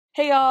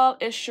Hey y'all,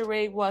 it's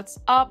SheRea. What's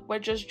up? We're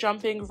just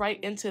jumping right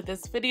into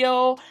this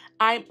video.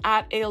 I'm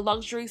at a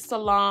luxury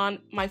salon,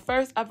 my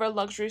first ever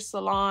luxury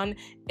salon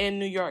in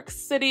New York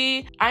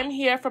City. I'm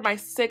here for my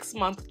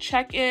 6-month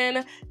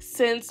check-in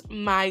since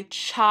my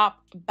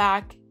chop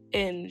back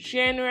in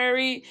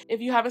January.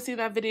 If you haven't seen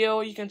that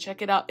video, you can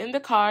check it out in the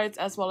cards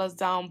as well as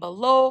down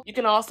below. You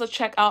can also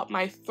check out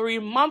my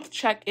 3-month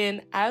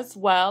check-in as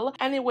well.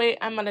 Anyway,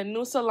 I'm at a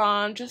new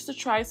salon just to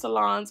try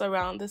salons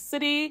around the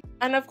city.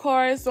 And of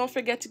course, don't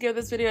forget to give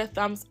this video a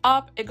thumbs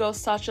up. It goes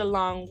such a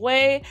long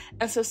way.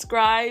 And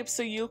subscribe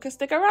so you can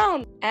stick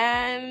around.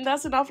 And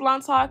that's enough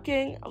long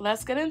talking.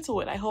 Let's get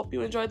into it. I hope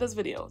you enjoyed this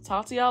video.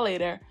 Talk to y'all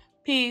later.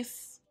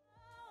 Peace.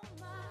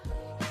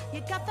 You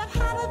got that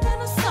hotter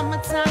than a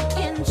summertime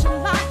in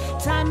July,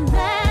 time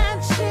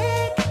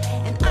magic,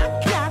 and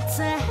I got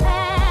to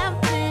have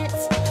it.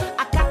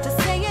 I got to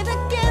say it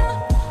again,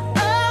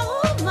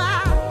 oh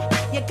my.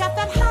 You got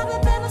that hotter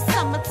than a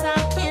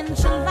summertime in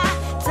July,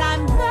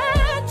 time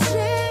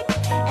magic,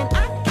 and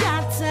I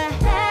got to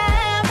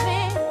have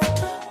it.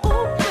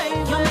 Ooh,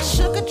 baby. You're my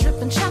sugar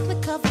dripping,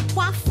 chocolate covered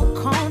waffle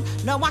cone.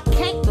 No, I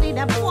can't leave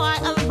that boy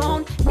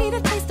alone. Need a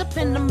taste up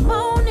in the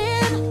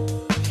morning.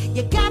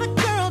 You got a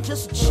girl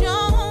just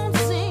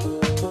jonesing.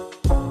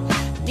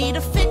 Need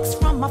a fix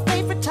from my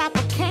favorite type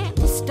of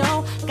candy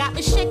store. Got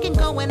me shaking,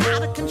 going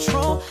out of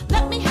control.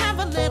 Let me have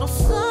a little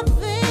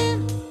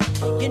something.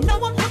 You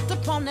know I'm hooked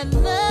up on that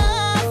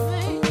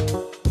loving.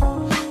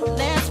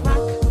 Let's rock,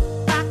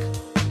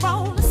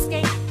 roll,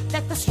 escape.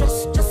 Let the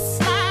stress just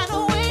slide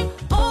away.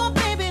 Oh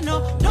baby,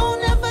 no,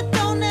 don't ever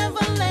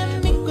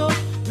let me go.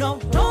 No,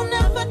 don't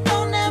ever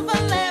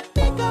let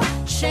me go.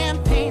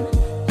 Champagne.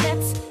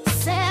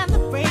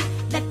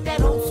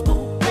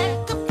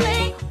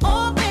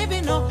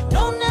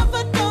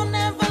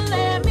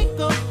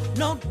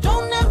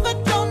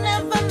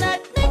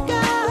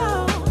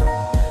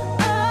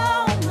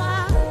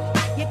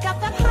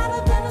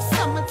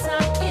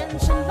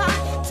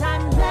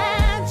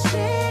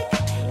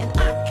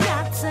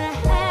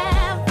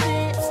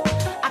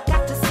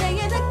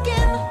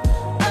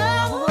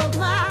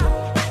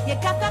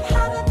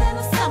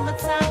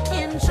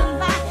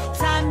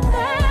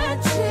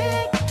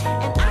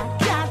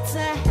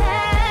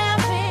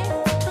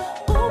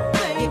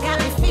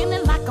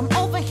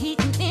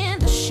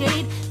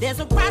 There's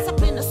a rise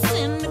up in the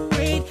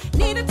centigrade.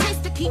 Need a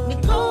taste to keep me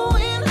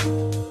going.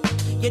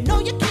 You know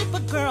you keep a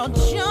girl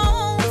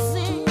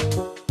jonesing.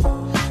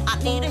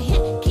 I need a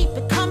hit, keep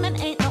it coming,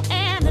 ain't no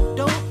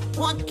antidote.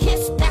 One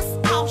kiss, that's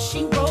all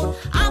she wrote.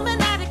 I'm an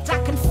addict,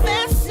 I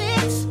confess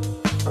it.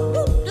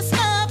 Woo, this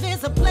love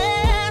is a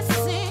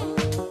blessing.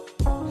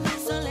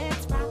 So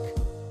let's rock,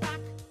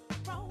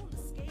 roll,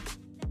 escape.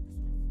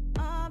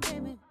 Oh,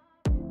 baby.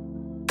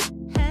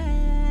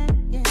 Hey,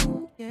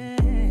 yeah.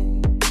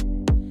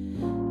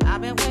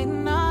 I've been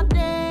waiting all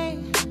day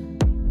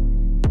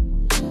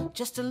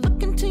just to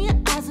look into your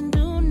eyes and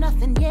do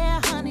nothing. Yeah,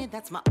 honey,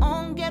 that's my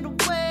own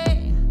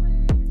getaway.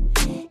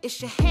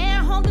 It's your hair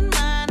holding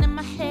mine and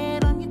my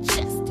head on your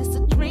chest. It's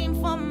a dream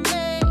for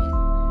me.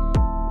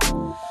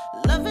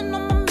 Loving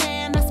on my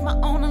man, that's my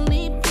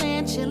only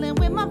plan. Chilling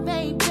with my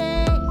baby.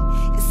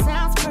 It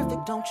sounds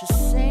perfect, don't you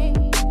say?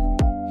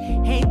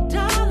 Hey,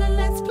 darling,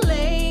 let's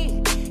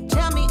play.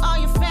 Tell me all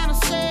your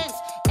fantasies.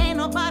 Ain't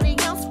nobody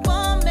else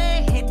for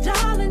me. Hey,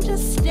 darling,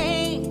 just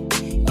stay.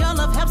 Your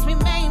love helps me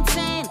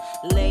maintain.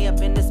 Lay up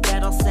in this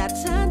bed on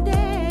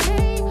Saturday.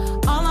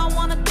 All I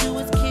wanna do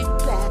is kick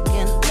back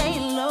and lay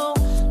low.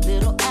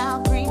 Little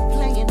Al Green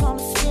playing on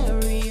the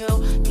stereo.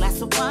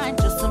 Glass of wine,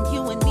 just some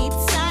you and me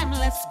time.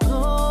 Let's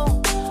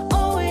go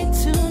away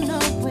to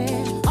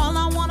nowhere. All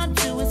I wanna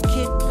do is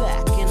kick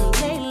back and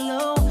lay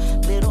low.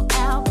 Little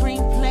Al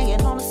Green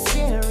playing on the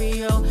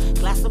stereo.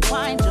 Glass of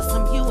wine, just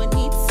some you and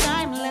me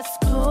time. Let's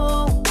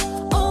go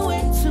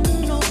away to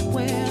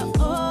nowhere.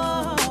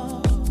 Oh,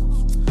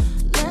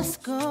 let's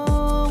go.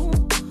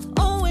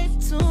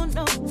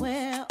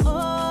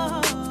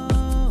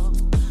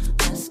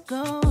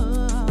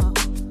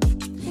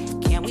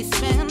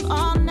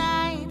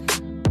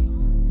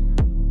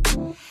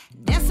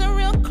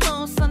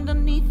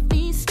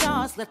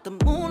 Let the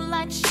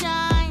moonlight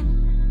shine.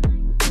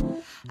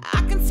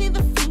 I can see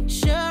the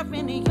future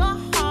in your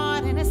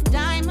heart and it's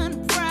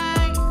diamond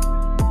bright.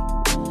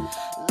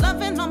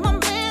 Loving on my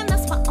man,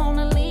 that's my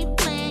only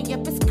plan.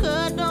 Yep, it's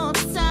good all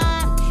the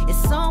time.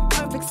 It's so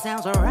perfect,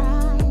 sounds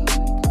alright.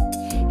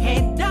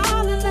 Hey,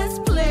 darling, let's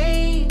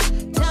play.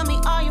 Tell me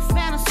all your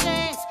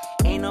fantasies.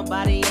 Ain't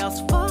nobody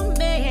else for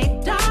me.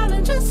 Hey,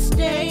 darling, just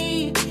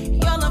stay.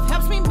 Your love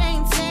helps me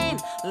maintain.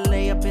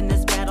 Lay up in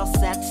this bed all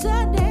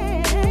Saturday.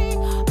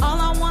 All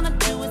I wanna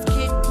do is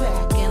kick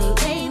back and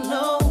lay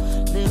low.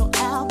 Little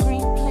Al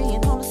Green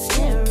playing on the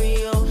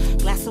stereo.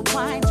 Glass of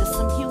wine, just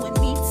some you and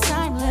me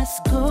time. Let's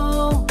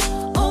go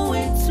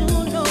away to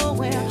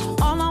nowhere.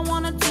 All I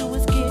wanna do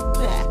is kick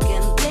back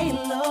and lay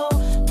low.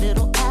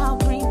 Little Al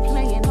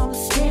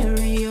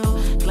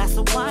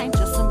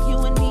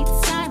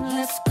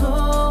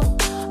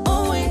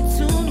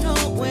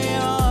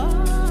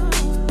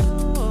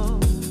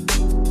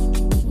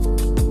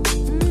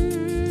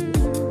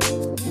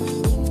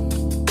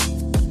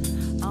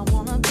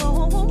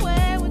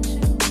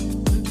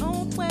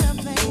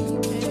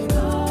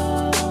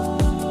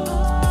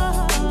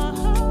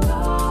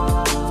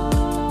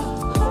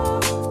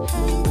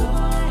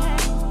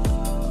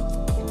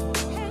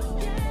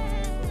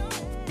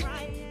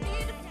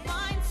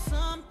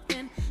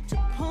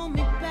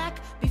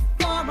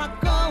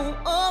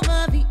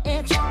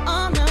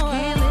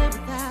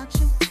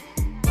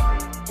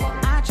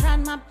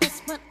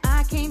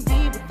I can't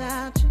be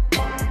without you.